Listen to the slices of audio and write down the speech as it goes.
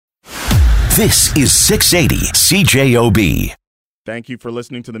This is 680 CJOB. Thank you for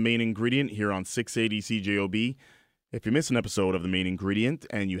listening to The Main Ingredient here on 680 CJOB. If you miss an episode of The Main Ingredient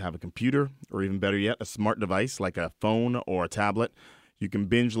and you have a computer, or even better yet, a smart device like a phone or a tablet, you can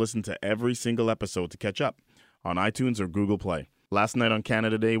binge listen to every single episode to catch up on iTunes or Google Play. Last night on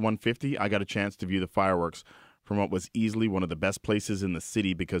Canada Day 150, I got a chance to view the fireworks from what was easily one of the best places in the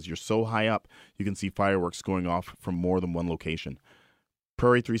city because you're so high up, you can see fireworks going off from more than one location.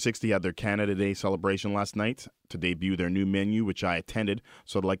 Prairie 360 had their Canada Day celebration last night to debut their new menu, which I attended,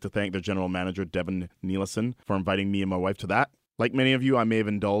 so I'd like to thank their general manager, Devin Nielsen, for inviting me and my wife to that. Like many of you, I may have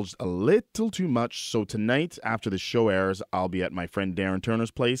indulged a little too much, so tonight, after the show airs, I'll be at my friend Darren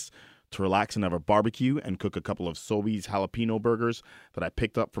Turner's place to relax and have a barbecue and cook a couple of Sobey's jalapeno burgers that I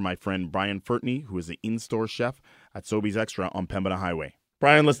picked up from my friend Bryan Furtney, who is the in-store chef at Sobey's Extra on Pembina Highway.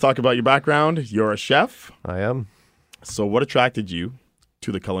 Bryan, let's talk about your background. You're a chef. I am. So what attracted you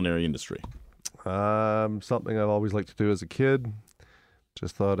to the culinary industry? Something I've always liked to do as a kid.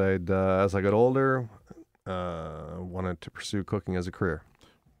 Just thought as I got older, wanted to pursue cooking as a career.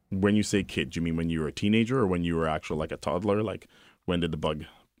 When you say kid, do you mean when you were a teenager or when you were actually like a toddler? Like, when did the bug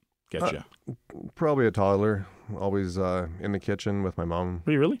get you? Probably a toddler. Always in the kitchen with my mom.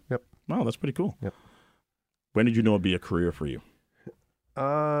 Were you really? Yep. Wow, that's pretty cool. Yep. When did you know it'd be a career for you?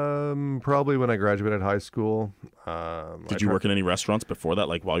 Probably when I graduated high school. Did you work in any restaurants before that,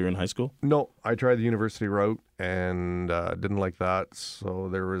 like while you were in high school? No, I tried the university route and didn't like that. So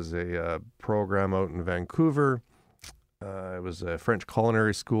there was a program out in Vancouver. It was a French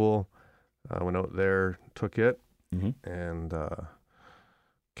culinary school. I went out there, took it, and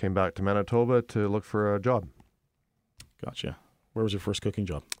came back to Manitoba to look for a job. Gotcha. Where was your first cooking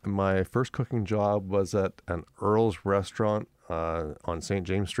job? My first cooking job was at an Earl's restaurant on St.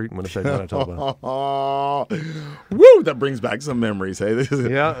 James Street in Winnipeg, Manitoba. Woo! That brings back some memories, hey?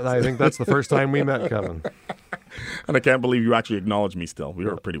 Yeah, I think that's the first time we met, Kevin. And I can't believe you actually acknowledge me still. We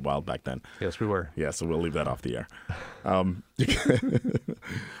were pretty wild back then. Yes, we were. Yeah, so we'll leave that off the air.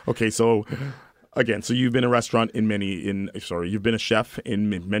 Okay, so again, so you've been you've been a chef in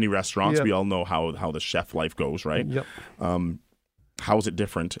many restaurants. Yep. We all know how the chef life goes, right? Yep. How is it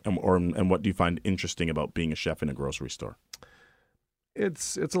different, and what do you find interesting about being a chef in a grocery store?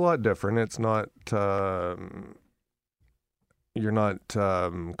 It's a lot different. It's not you're not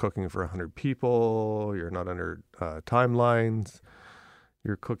cooking for 100 people. You're not under timelines.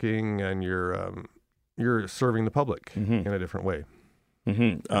 You're cooking and you're serving the public in a different way.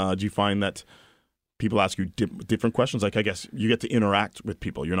 Do you find that people ask you different questions? Like, I guess you get to interact with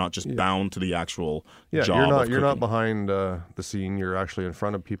people. You're not just bound to the actual job. You're not behind the scene. You're actually in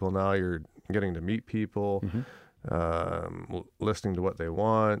front of people now. You're getting to meet people, listening to what they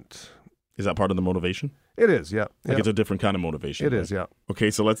want. Is that part of the motivation? It is, yeah. It's a different kind of motivation. It is, yeah.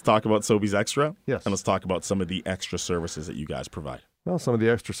 Okay, so let's talk about Sobey's Extra. Yes. And let's talk about some of the extra services that you guys provide. Well, some of the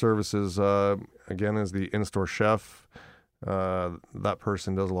extra services, again, is the in-store chef. That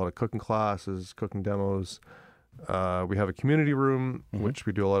person does a lot of cooking classes, cooking demos. We have a community room, which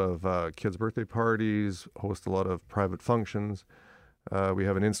we do a lot of kids' birthday parties, host a lot of private functions. We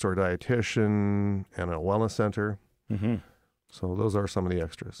have an in-store dietitian and a wellness center. So those are some of the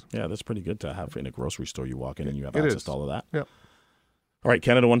extras. Yeah, that's pretty good to have in a grocery store. You walk in and you have access to all of that. Yeah. All right,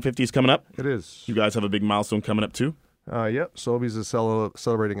 Canada 150 is coming up. It is. You guys have a big milestone coming up too? Yep. Sobey's is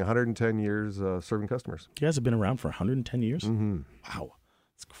celebrating 110 years serving customers. You guys have been around for 110 years? Mm-hmm. Wow.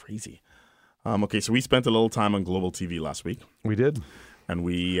 That's crazy. Okay, so we spent a little time on Global TV last week. We did. And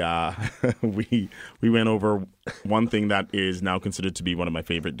we we went over one thing that is now considered to be one of my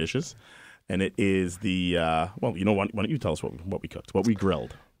favorite dishes. And it is the, why don't you tell us what we cooked, what we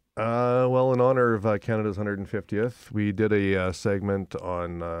grilled? Well, in honor of Canada's 150th, we did a segment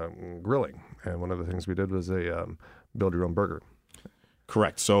on grilling. And one of the things we did was a build your own burger.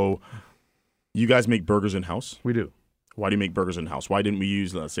 Correct. So you guys make burgers in-house? We do. Why do you make burgers in-house? Why didn't we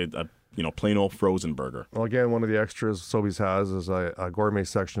use, let's say, a plain old frozen burger? Well, again, one of the extras Sobey's has is a gourmet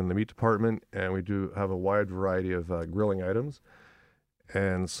section in the meat department. And we do have a wide variety of grilling items.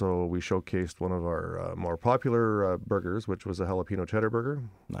 And so we showcased one of our more popular burgers, which was a jalapeno cheddar burger.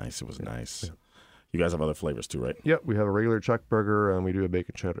 Nice. It was nice. Yeah. You guys have other flavors too, right? Yep. We have a regular chuck burger, and we do a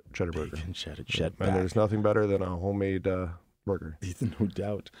bacon cheddar burger. Bacon cheddar. And there's nothing better than a homemade burger. No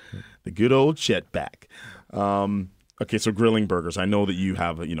doubt. The good old Chet back. Okay, so grilling burgers. I know that you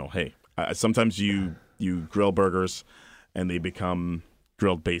have, sometimes you grill burgers and they become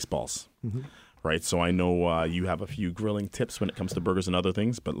grilled baseballs. Right, so I know you have a few grilling tips when it comes to burgers and other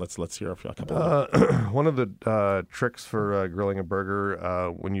things, but let's hear a couple of them. One of the tricks for grilling a burger,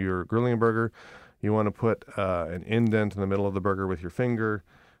 when you're grilling a burger, you want to put an indent in the middle of the burger with your finger.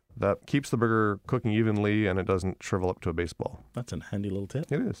 that keeps the burger cooking evenly and it doesn't shrivel up to a baseball. That's a handy little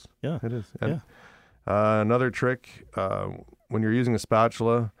tip. It is. Yeah. It is. And, another trick, when you're using a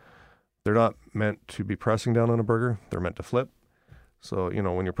spatula, they're not meant to be pressing down on a burger. They're meant to flip. So,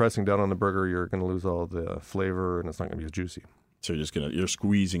 when you're pressing down on the burger, you're going to lose all the flavor and it's not going to be as juicy. So you're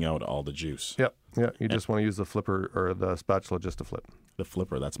squeezing out all the juice. Yep. Yeah. You just want to use the flipper or the spatula just to flip. The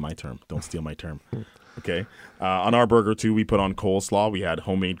flipper, that's my term. Don't steal my term. Okay. On our burger too, we put on coleslaw. We had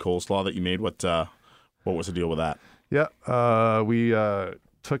homemade coleslaw that you made. What was the deal with that? Yeah. We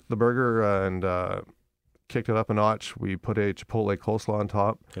took the burger and kicked it up a notch. We put a Chipotle coleslaw on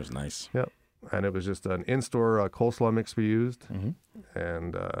top. It was nice. Yep. And it was just an in-store coleslaw mix we used. Mm-hmm.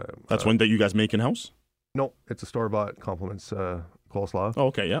 And that's one that you guys make in-house? No, it's a store-bought compliments coleslaw. Oh,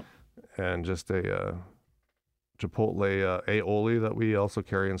 okay, yeah. And just a Chipotle aioli that we also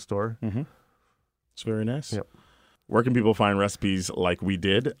carry in store. Mm-hmm. It's very nice. Yep. Where can people find recipes like we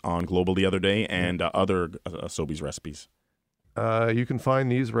did on Global the other day and other Sobey's recipes? You can find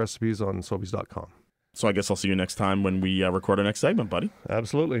these recipes on Sobeys.com. So I guess I'll see you next time when we record our next segment, buddy.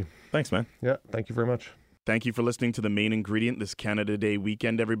 Absolutely. Thanks, man. Yeah, thank you very much. Thank you for listening to The Main Ingredient this Canada Day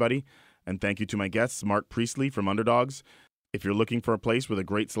weekend, everybody. And thank you to my guests, Mark Priestley from Underdogs. If you're looking for a place with a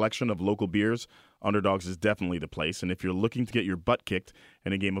great selection of local beers, Underdogs is definitely the place. And if you're looking to get your butt kicked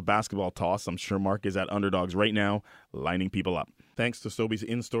in a game of basketball toss, I'm sure Mark is at Underdogs right now, lining people up. Thanks to Sobey's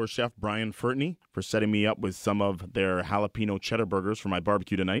in-store chef, Bryan Furtney, for setting me up with some of their jalapeno cheddar burgers for my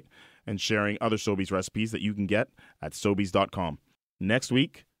barbecue tonight and sharing other Sobey's recipes that you can get at Sobeys.com. Next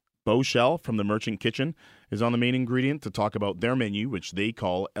week, Bo Shell from the Merchant Kitchen is on The Main Ingredient to talk about their menu, which they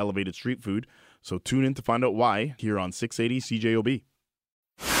call Elevated Street Food. So tune in to find out why here on 680 CJOB.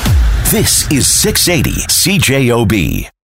 This is 680 CJOB.